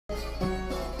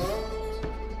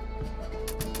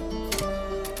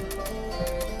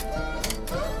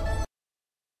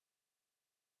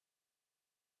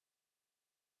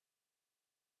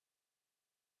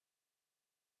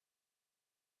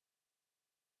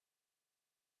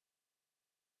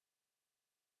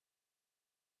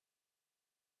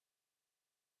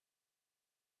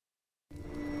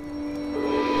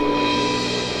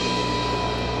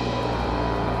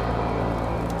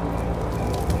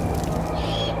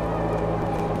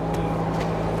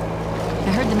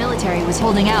I heard the military was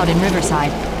holding out in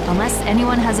Riverside. Unless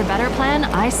anyone has a better plan,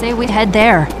 I say we head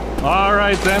there. All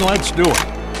right then, let's do it.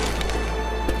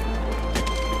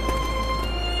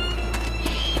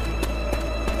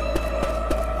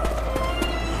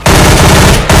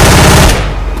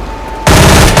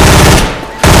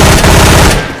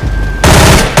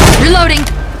 Reloading!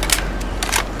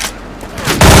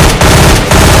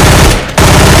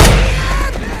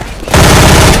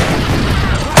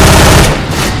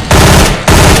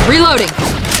 Reloading!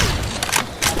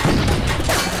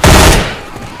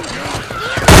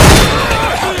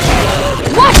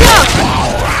 Watch out!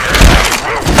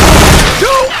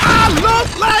 Do I look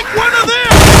like one of them?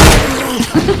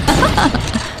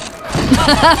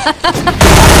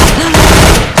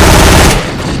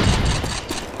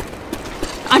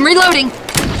 I'm reloading!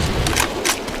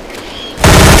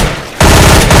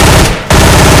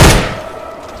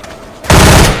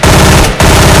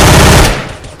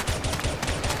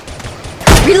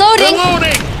 Reloading!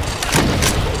 Reloading!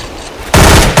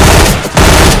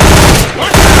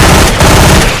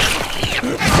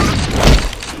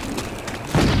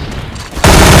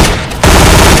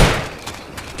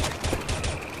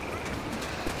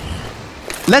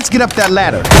 Let's get up that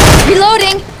ladder.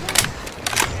 Reloading!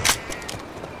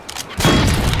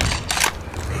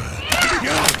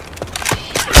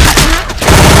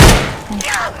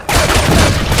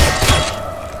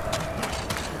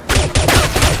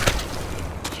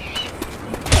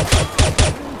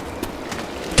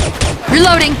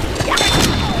 Reloading!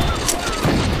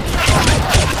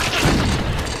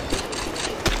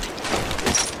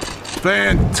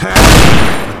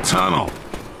 Fantastic! The tunnel.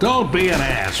 Don't be an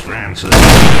ass, Francis.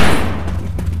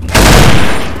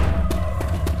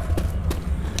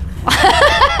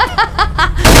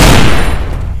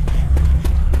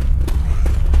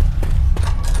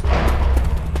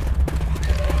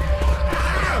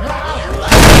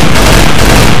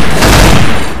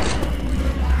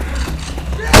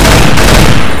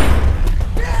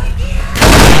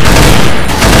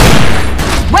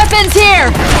 Weapons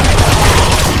here!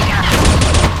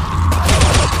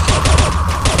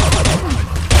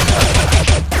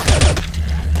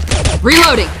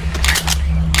 Reloading!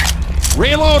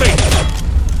 Reloading!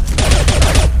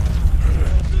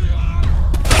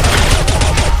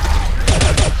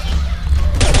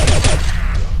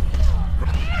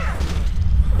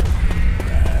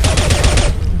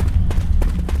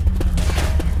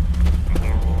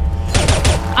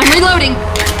 I'm reloading!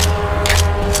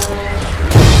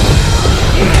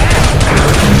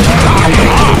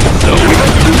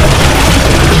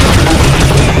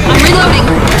 I'm reloading!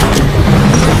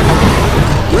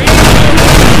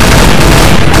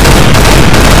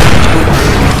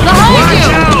 Behind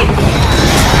you!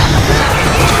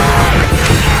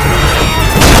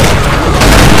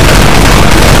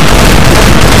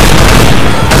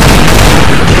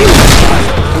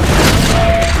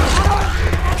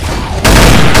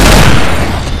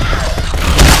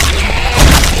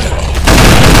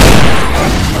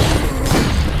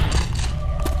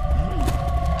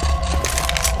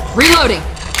 Reloading!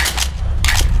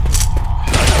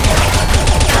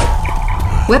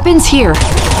 Weapons here.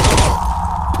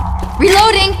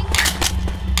 Reloading!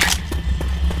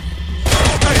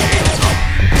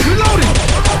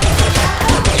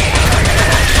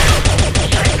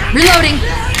 Reloading!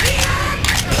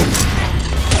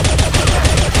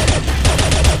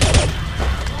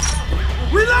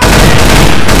 Reloading!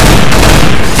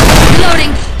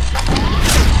 Reloading!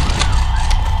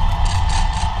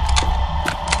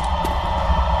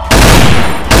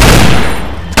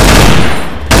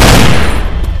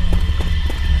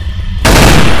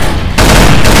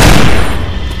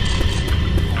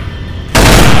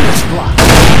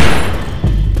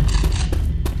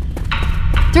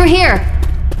 Through here!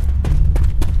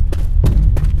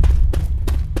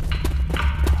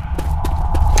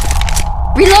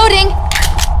 Reloading!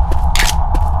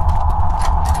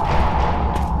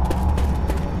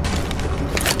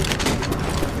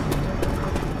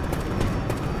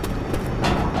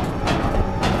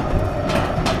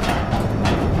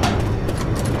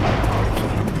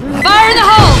 Fire in the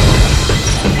hole!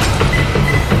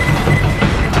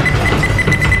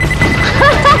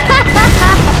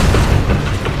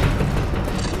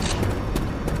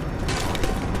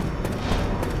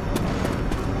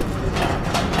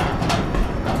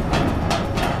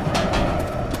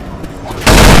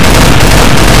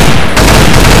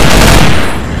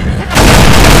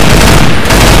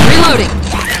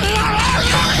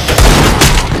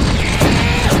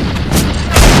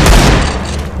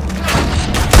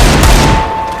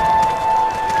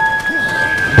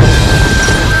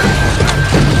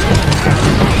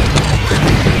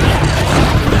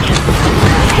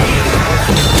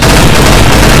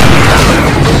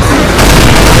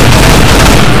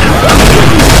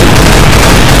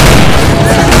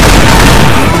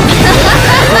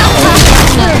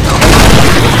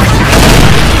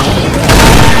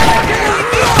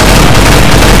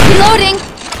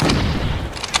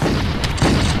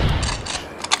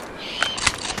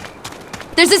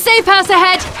 There's a safe house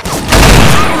ahead!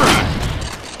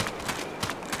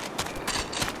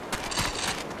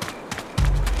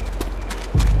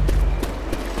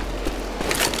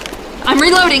 I'm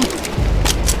reloading!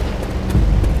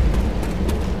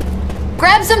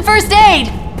 Grab some first aid!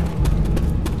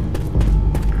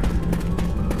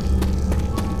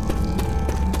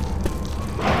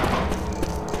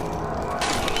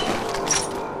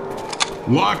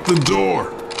 Lock the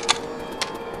door.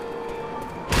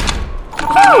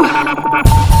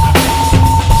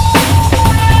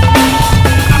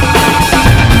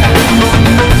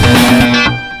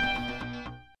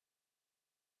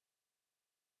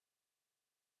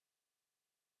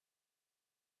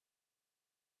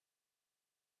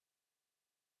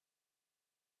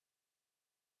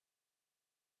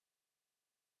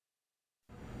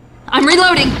 I'm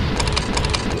reloading!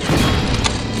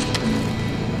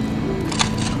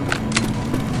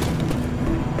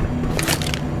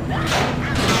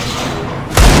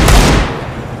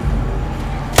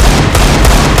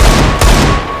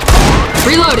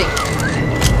 Reloading!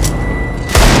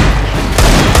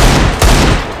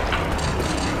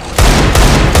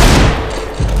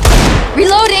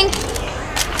 Reloading!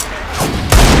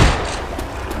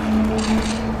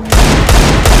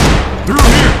 Through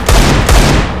here!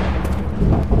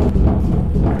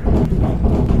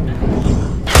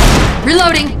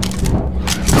 Reloading!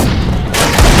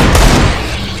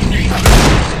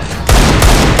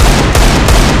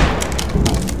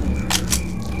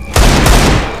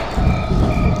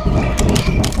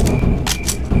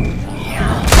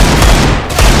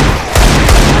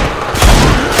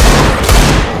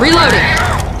 Reloading!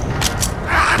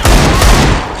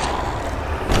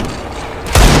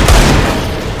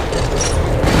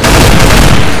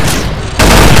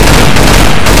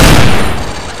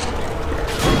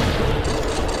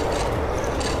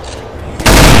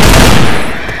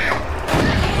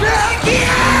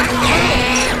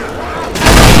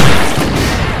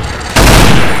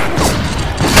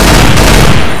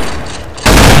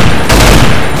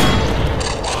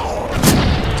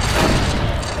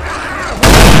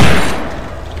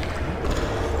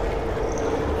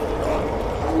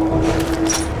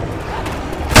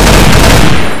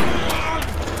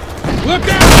 Look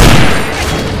out!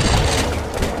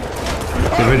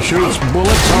 If it shoots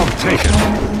bullets, I'll take it.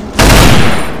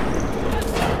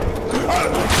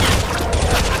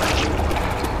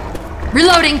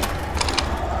 Reloading!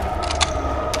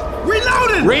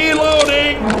 Reloading!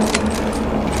 Reloading!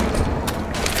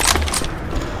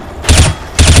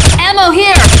 Ammo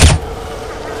here!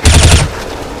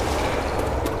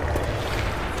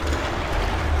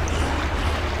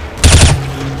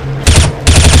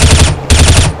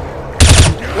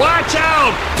 Watch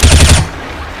out!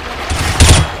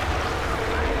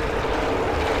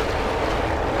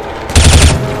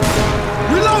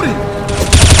 Reloading!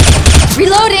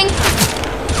 Reloading!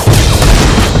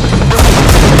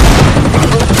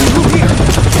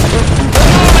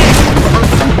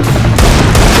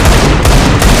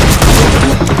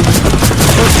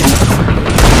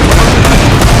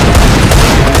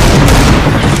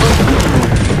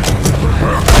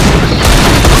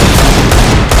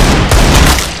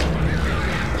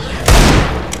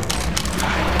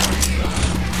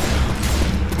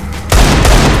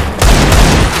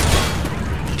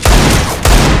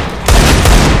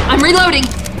 I'm reloading!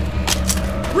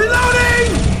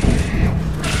 Reloading!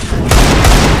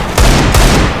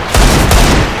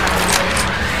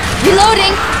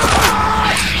 Reloading!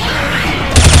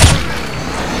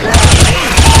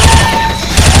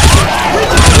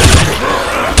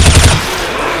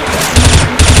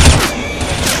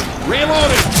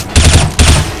 Reloading!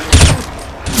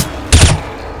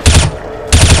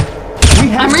 We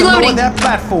have I'm to reloading. lower that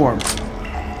platform.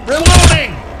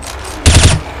 Reloading!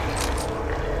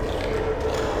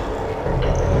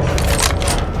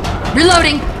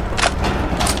 Reloading!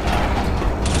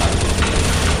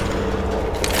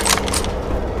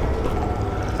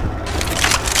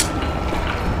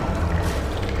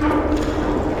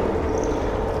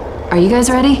 Are you guys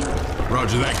ready?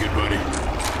 Roger that, good buddy.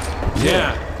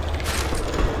 Yeah.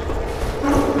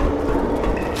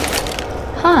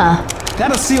 Huh.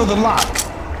 That'll seal the lock.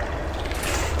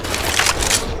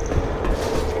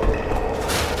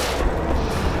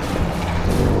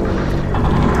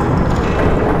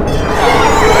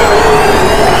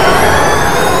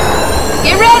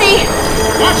 Get ready!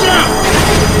 Watch out!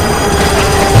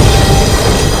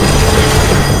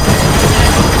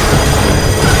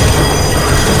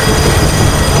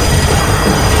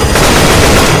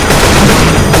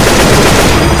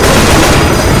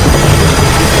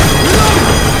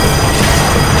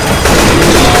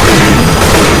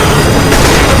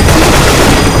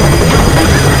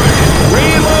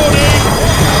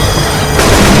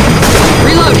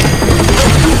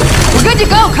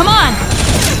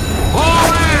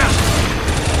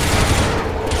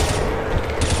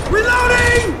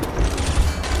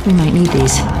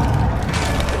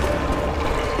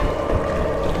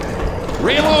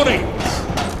 Reloading!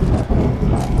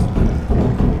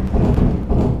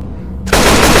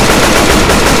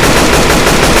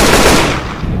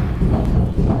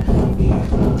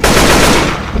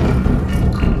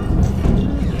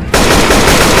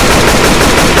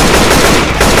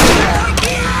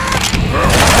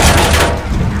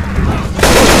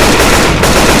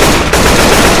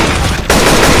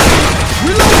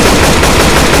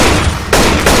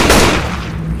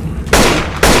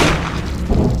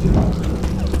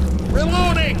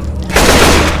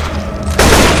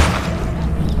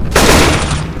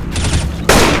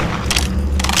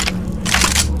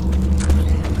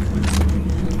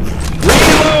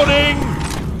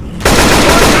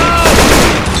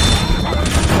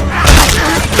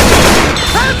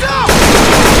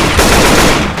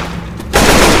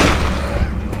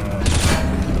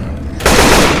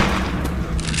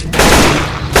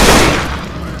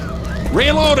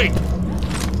 Reloading!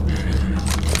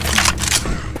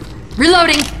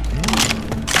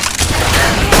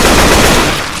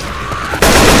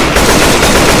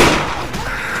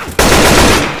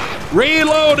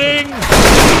 Reloading!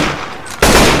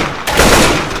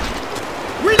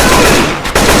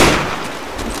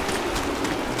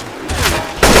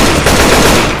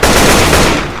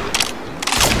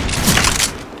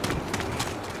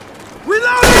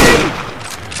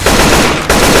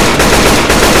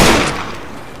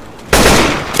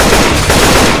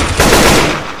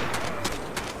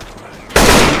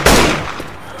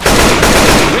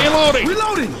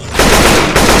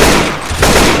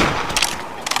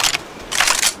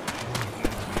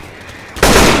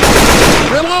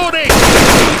 Reloading!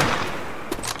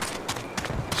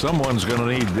 Someone's gonna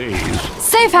need these.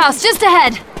 Safe house, just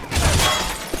ahead!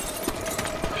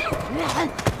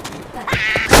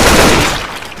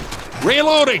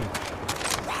 Reloading!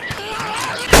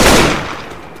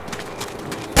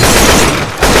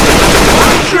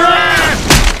 Watch your ass!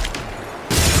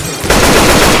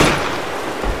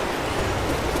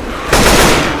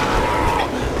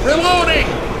 Reloading!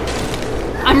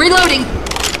 I'm reloading!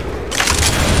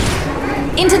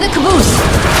 Into the caboose!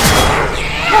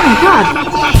 Oh my god!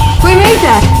 We made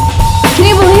that! Can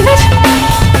you believe it?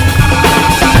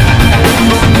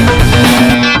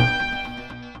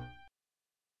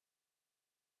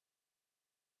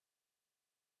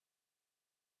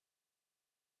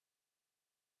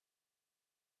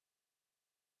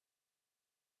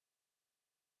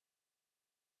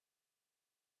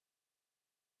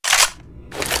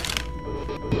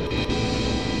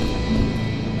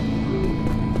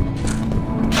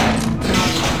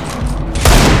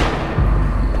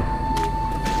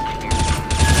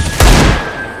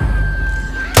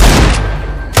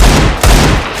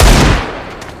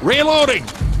 Reloading!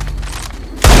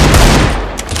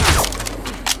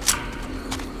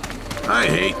 I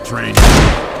hate training.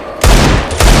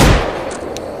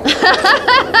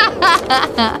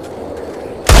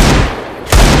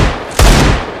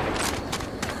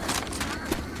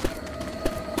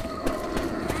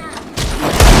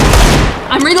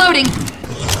 I'm reloading!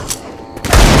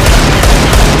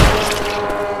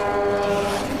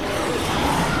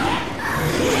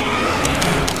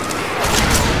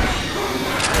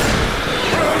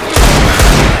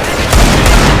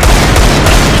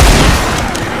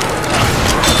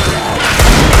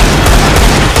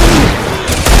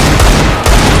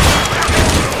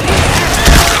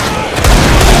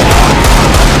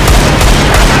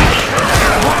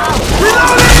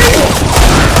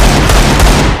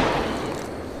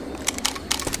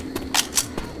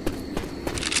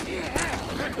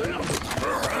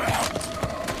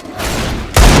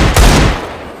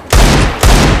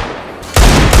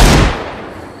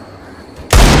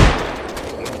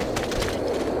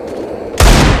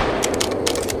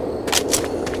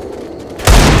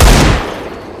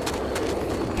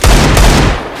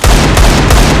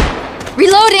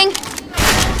 Reloading!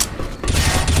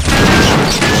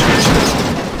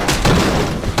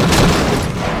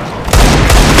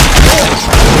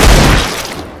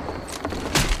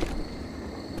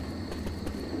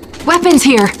 Weapons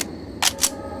here!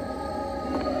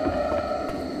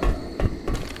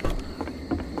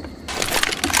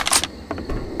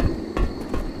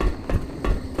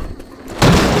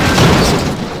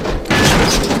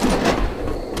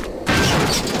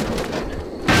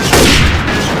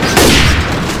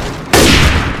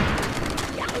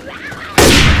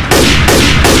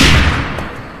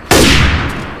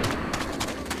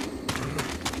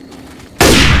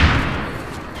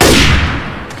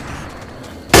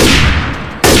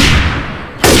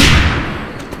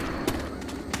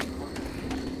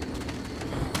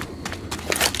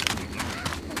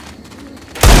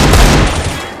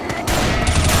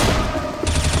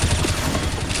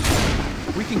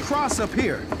 can cross up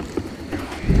here.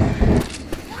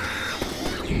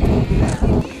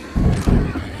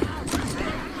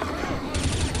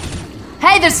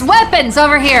 Hey, there's weapons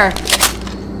over here!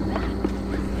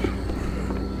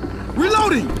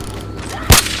 Reloading!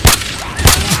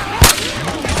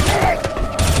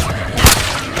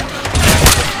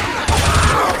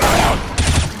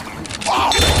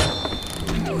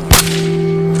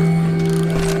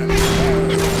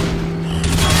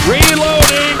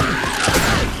 Reloading!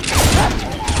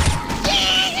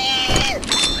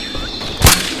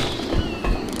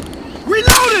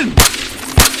 Reloading!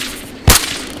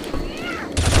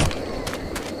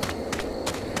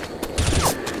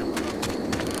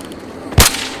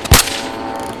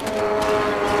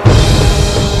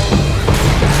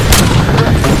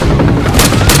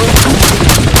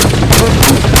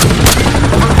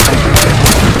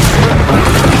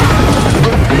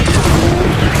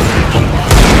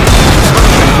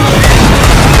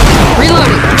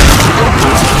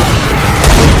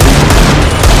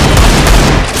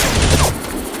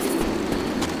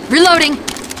 Reloading!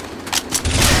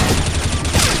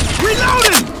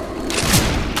 Reloading!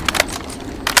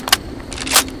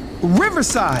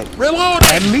 Riverside! Reloading!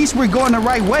 At least we're going the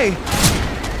right way.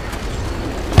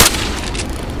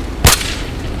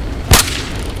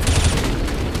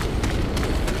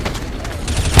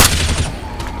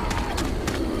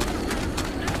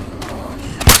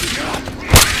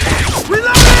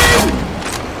 Reloading!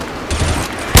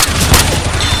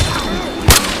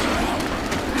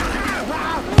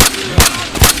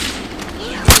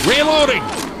 Reloading!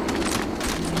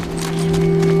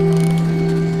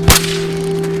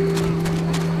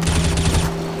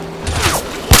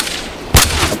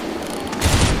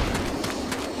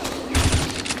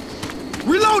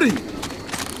 Reloading!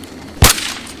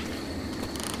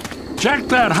 Check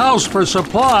that house for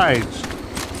supplies.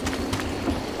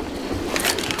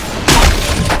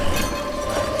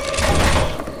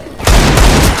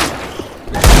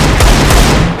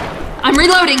 I'm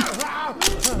reloading!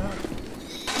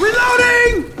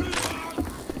 Reloading!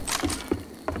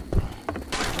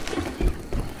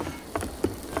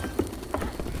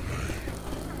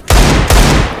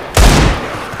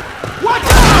 Watch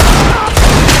out!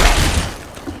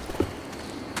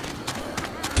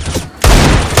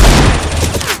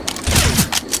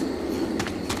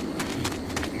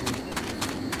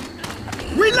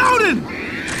 Reloading!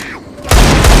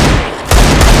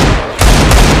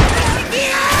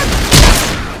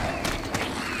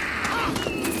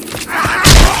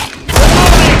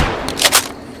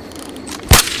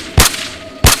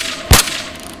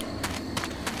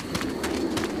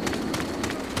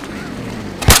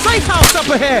 Safe house up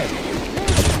ahead!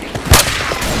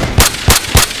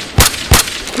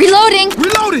 Reloading!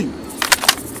 Reloading!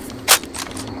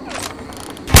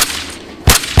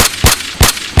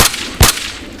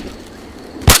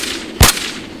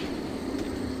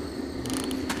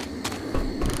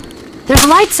 There's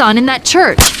lights on in that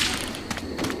church.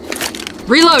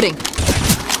 Reloading!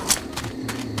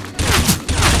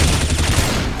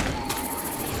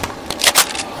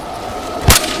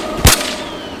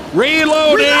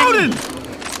 Reloading! Reloading!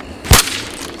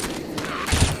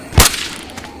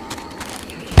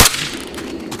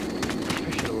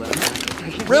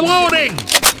 Reloading!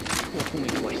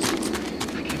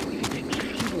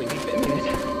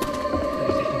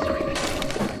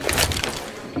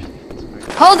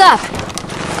 Hold up!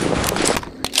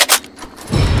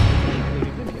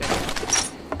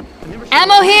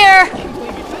 Ammo here!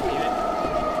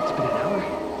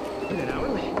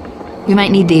 We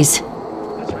might need these.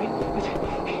 That's right.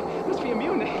 Must be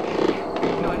immune. No,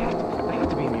 I have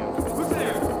to be immune. Who's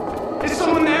there? Is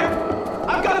someone there?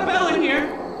 I've got a bell in here.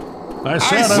 I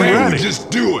said I'm ready. Just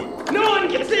do it. No one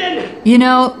gets in. You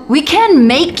know, we can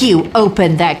make you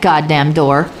open that goddamn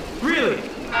door. Really?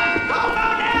 How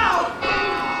about now?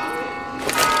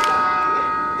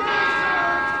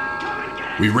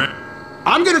 We ran.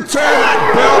 I'm gonna tear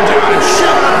that bell down and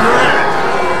shove it up your ass.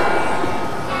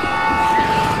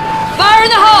 Fire in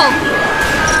the hole!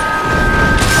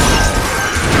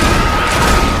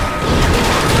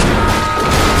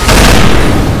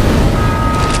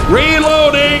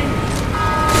 Reloading!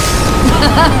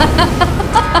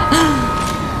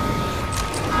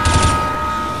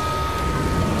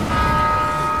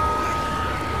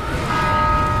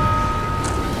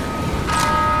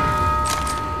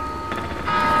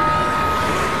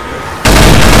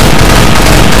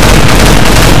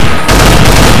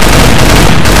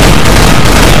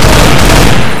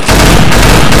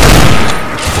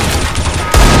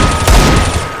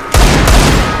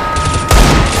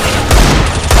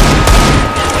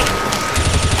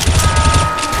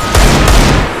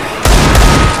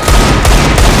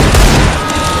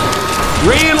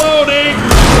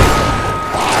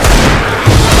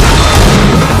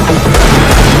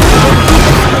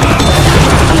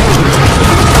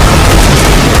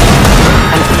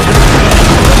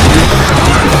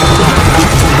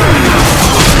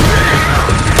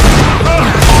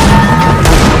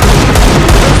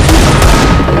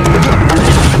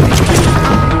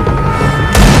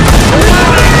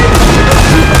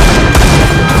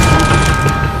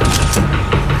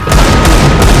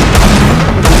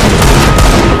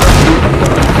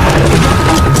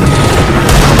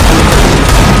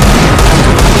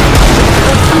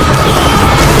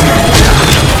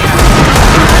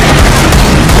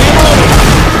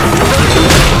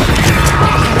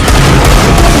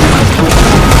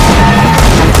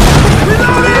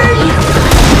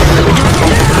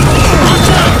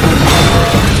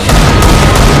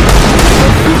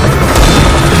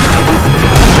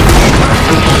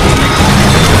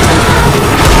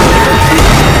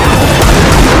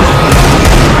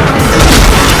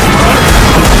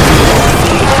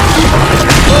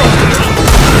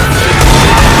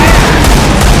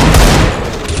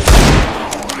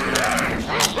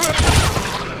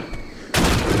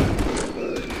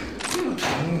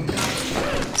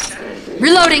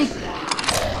 Reloading!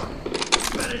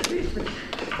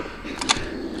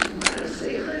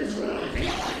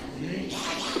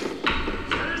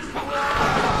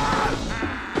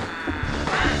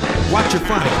 Watch your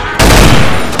fire.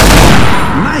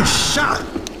 Nice shot.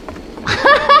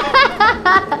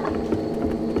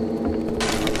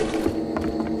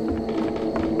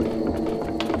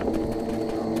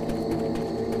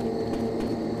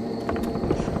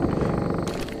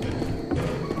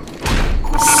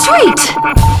 Sweet!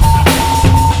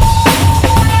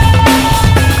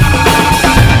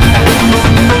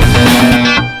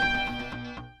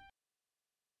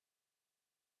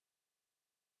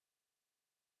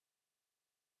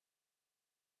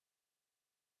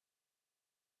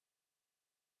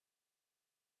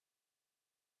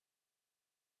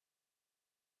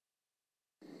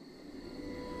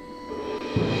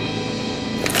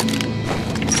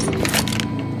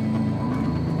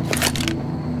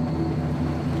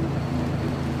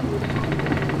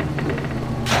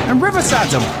 And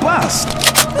Riverside's a bust.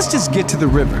 Let's just get to the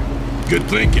river. Good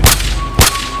thinking.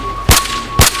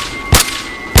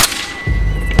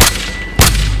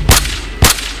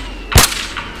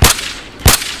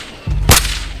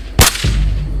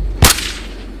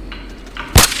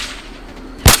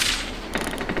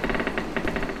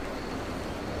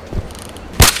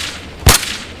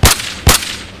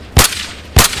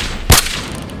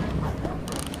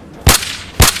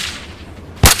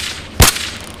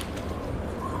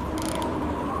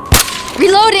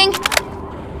 Reloading!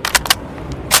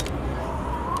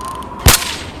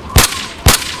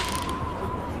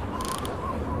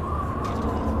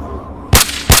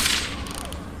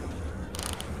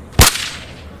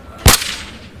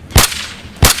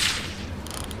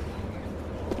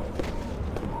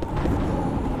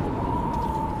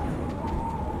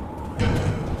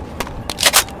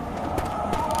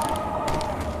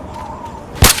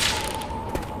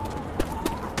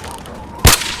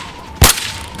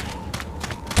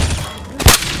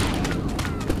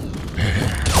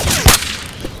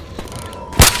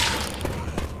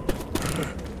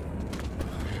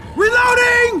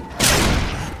 Reloading!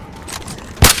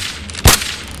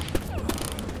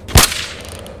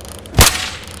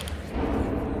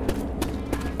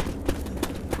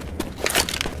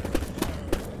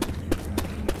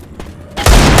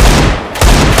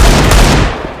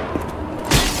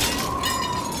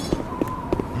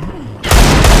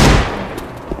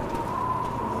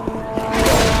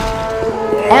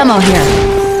 Ammo here.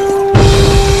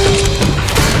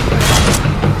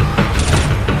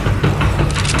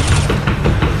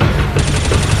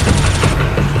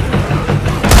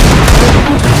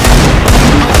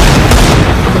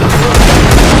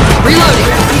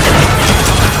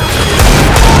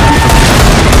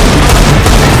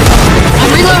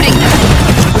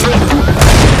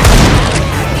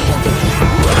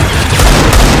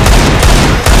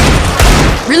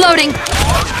 Reloading!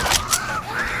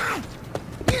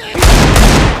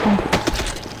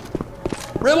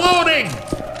 Reloading!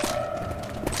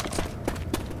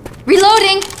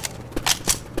 Reloading!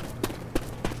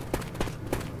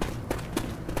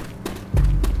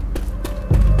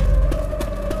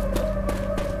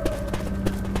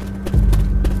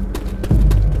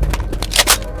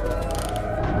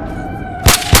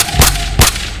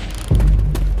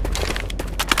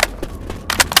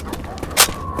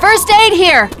 First aid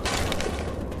here!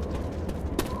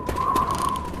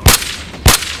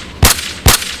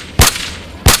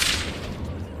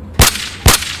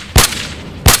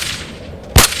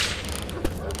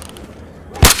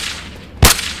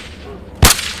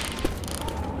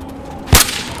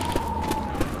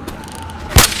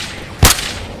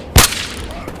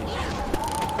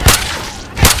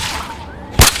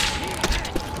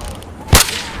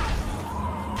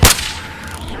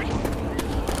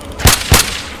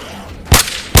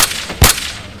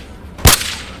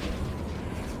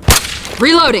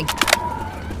 Reloading!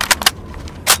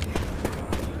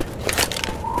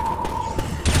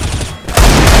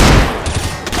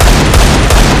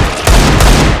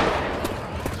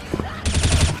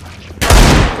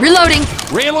 Reloading!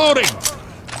 Reloading!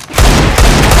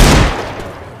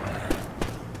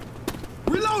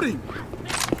 Reloading!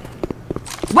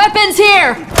 Weapons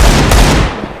here!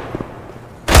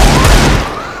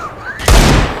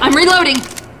 I'm reloading!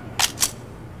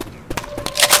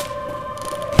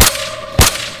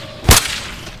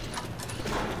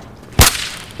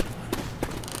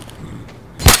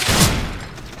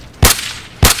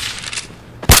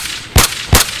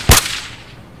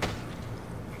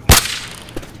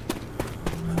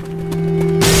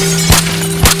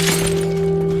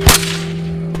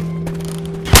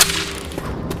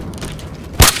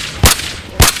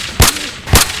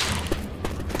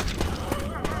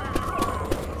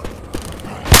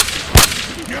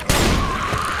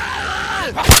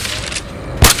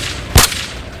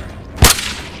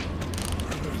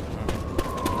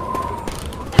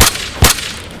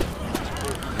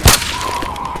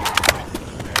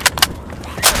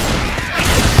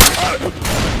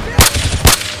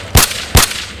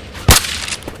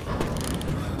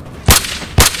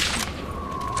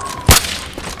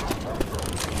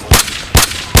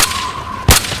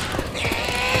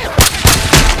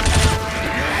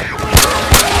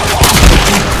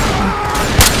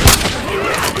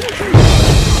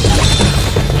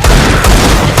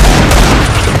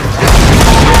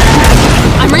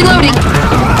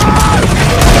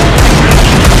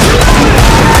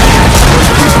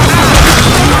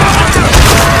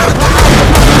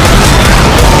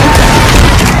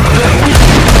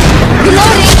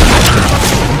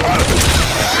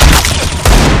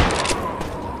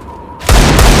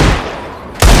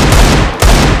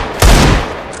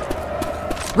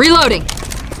 Reloading.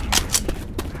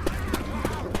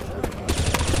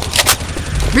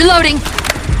 Reloading.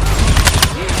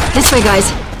 This way,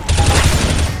 guys.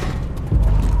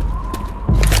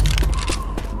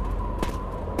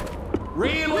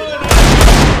 Reloading!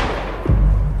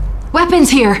 Weapons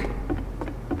here.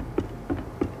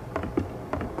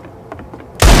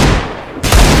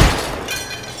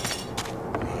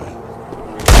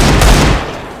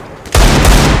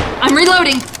 I'm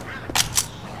reloading.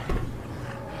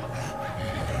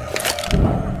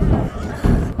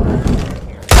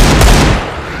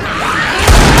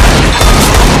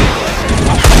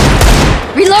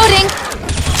 Reloading.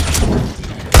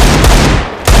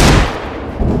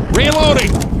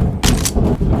 Reloading!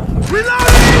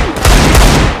 Reloading!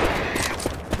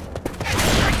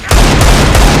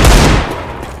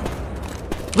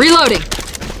 Reloading.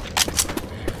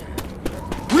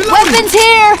 Reloading! Weapons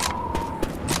here.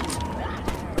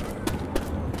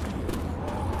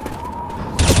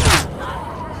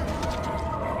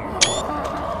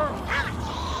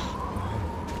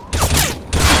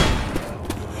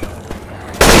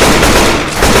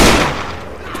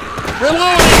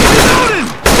 Reloading!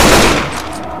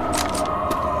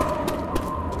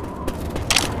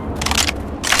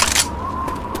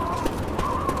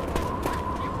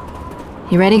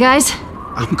 You ready, guys?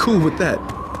 I'm cool with that.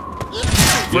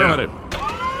 Affirmative.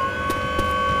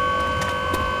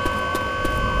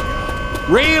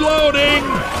 Reloading!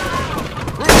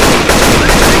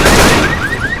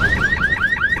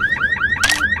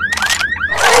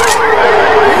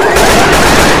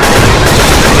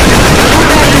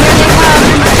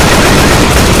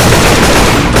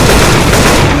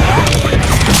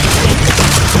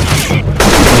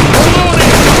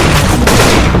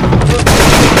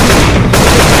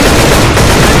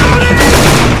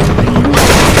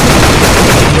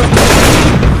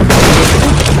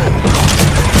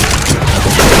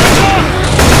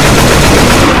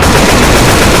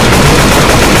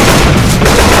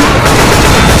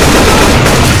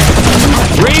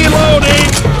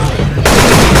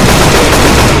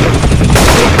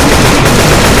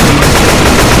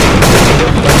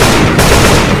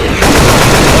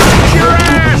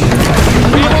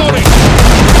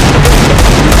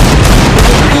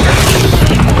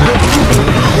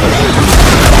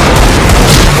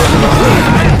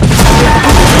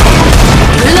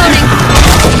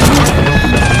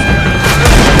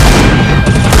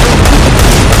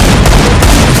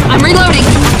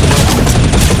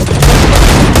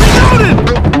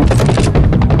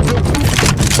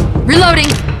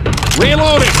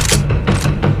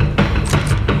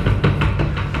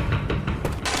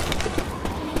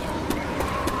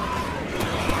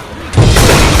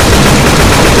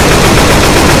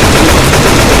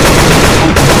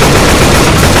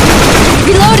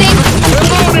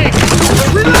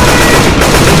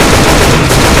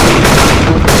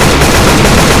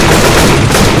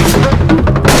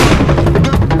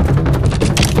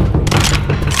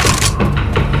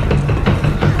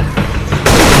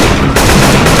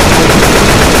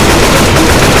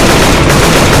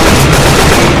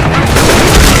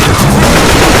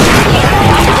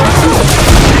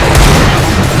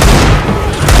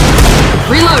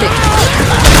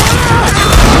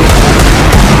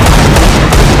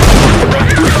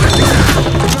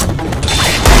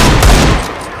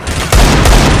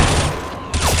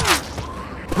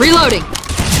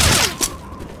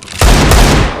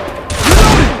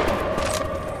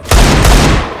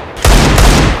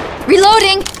 Reloading! Reloading!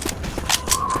 Reloading!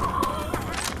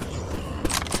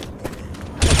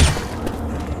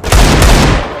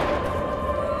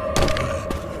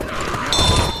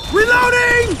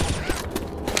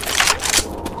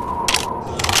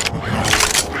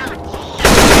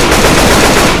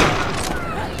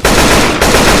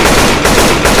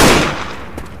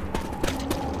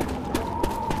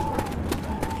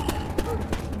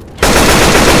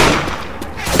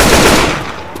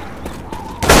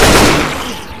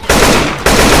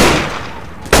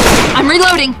 I'm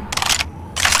reloading!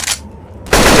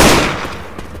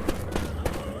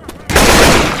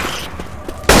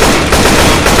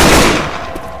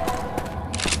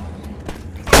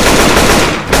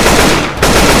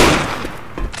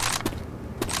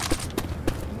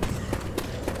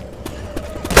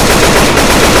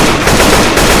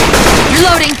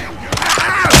 Reloading!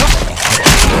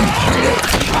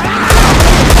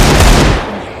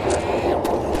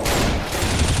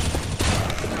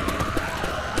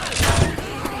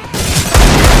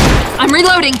 I'm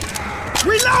reloading!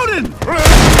 Reloading!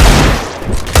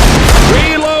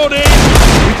 Reloading!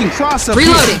 We can cross up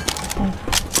Reloading!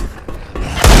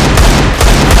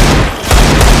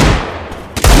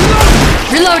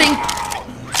 Reloading!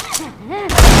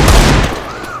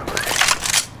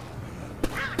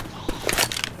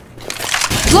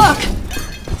 Look!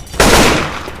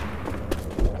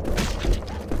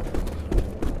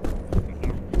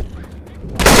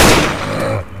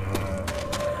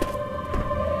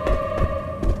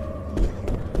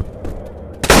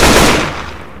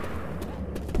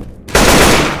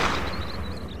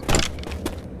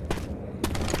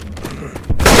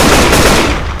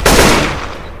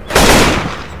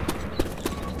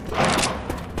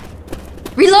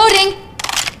 Reloading!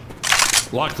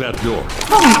 Lock that door.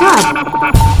 Oh my god!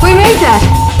 We made that!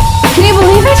 Can you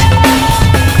believe it?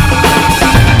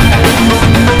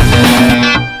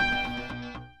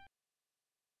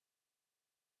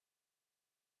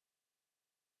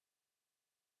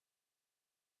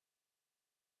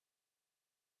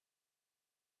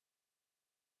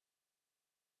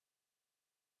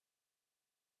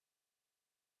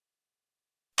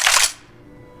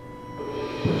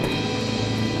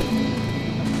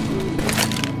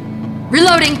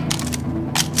 Reloading!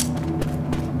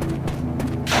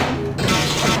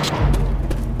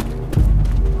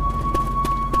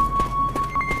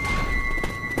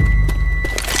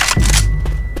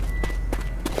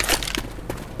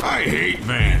 I hate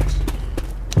vans.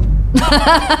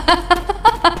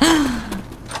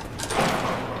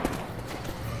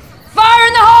 Fire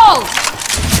in the hole!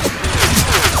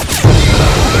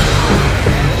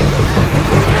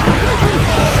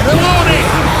 Reloading!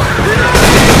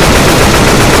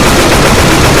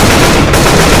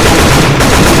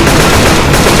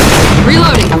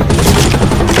 Reloading!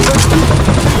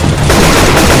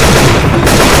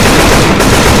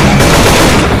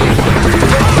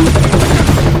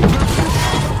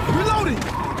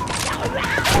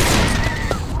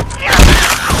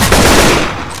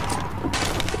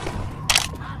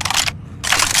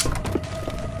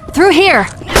 Through here!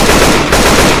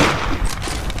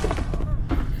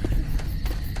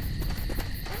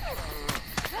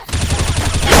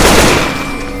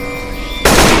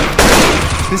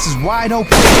 This is wide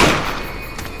open.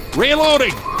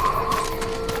 Reloading!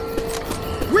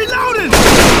 Reloading!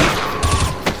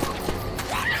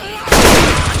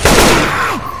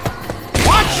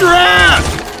 Watch your ass!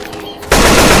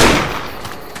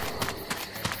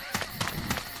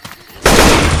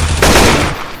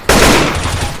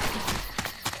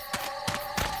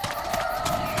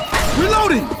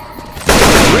 Reloading!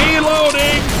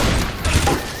 Reloading!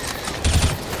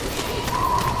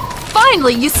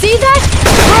 Finally, you see that?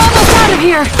 We're almost out of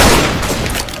here!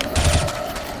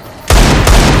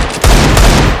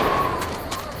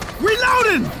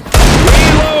 Reloading!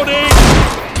 Reloading!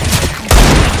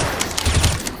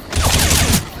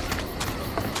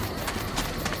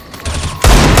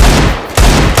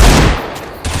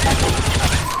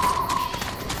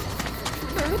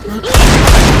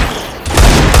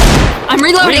 I'm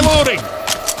reloading! Reloading!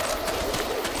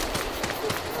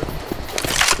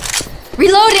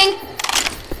 Reloading!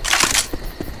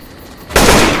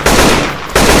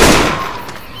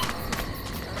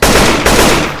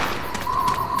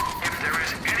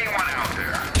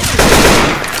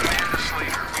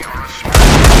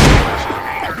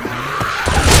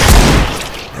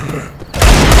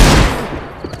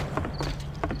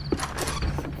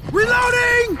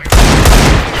 Reloading!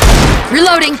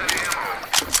 Reloading!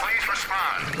 Please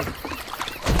respond.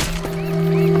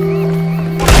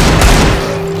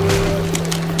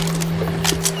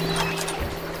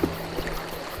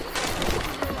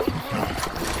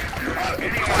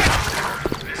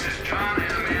 This is John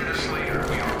and Amanda Slater.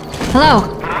 We are Hello?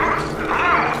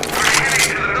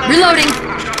 Reloading!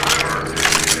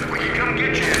 we can come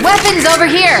get you. Weapons over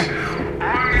here!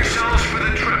 Arm yourselves for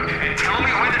the trip and tell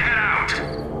me when to head out.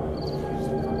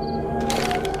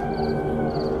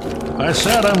 I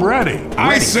said I'm ready.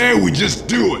 I say we just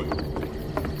do it.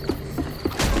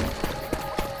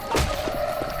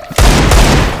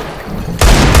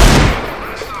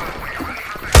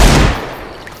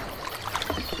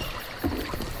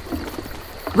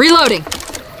 Reloading!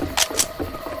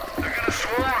 They're gonna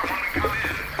swarm when we come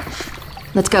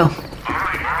in. Let's go. All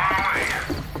right, we're on our way.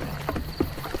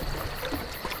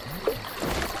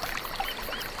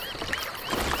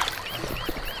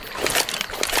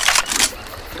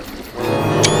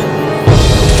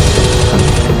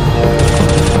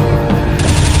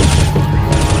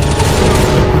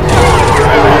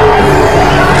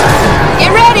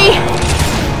 Get ready!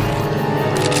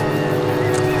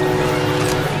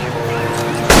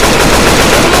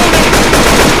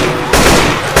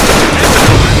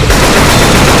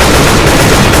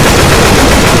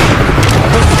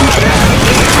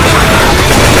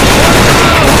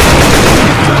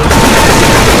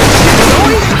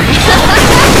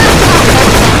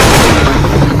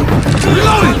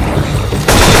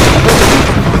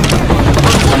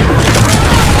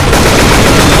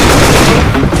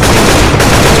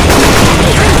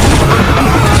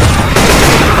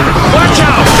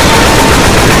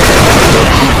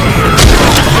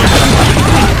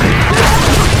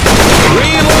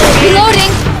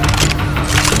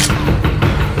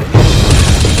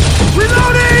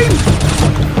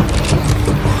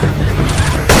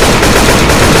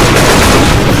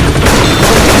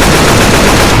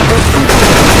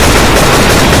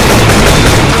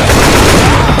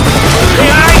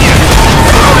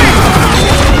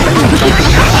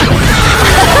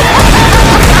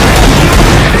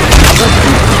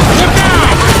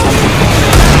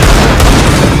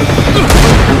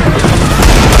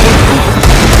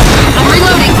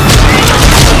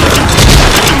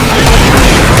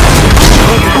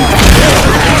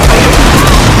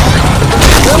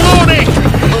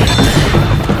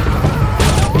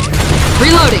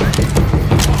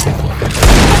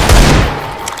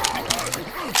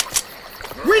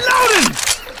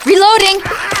 Reloading!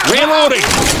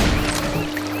 Reloading!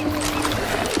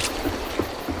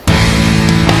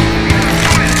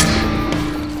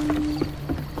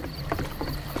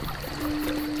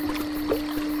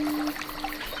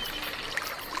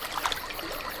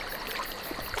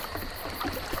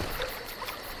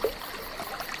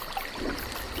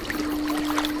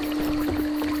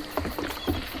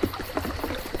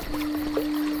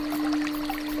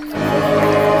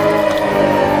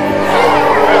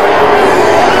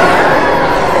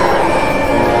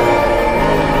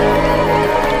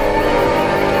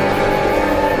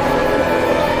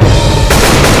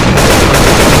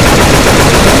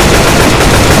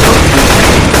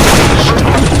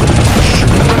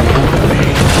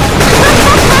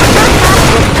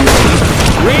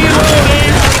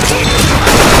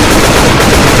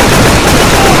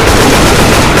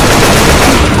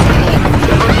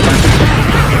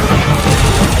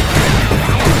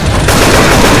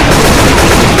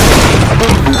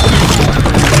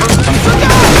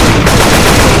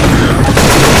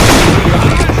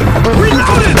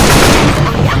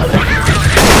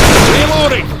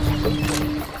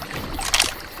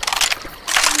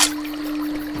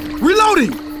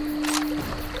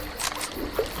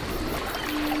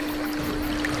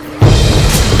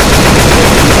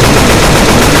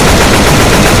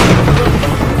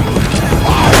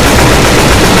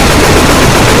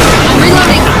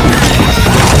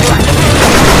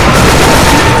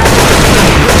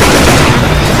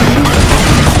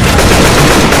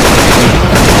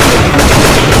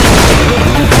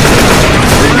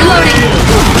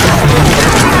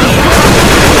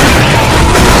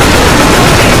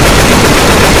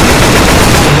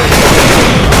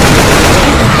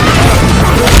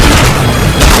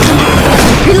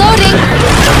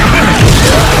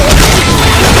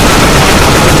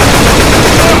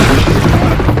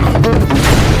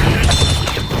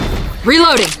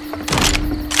 Reloading!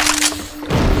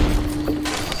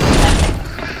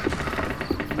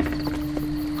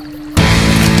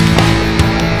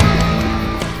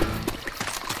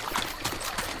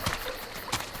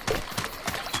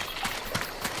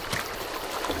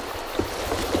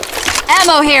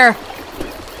 Ammo here!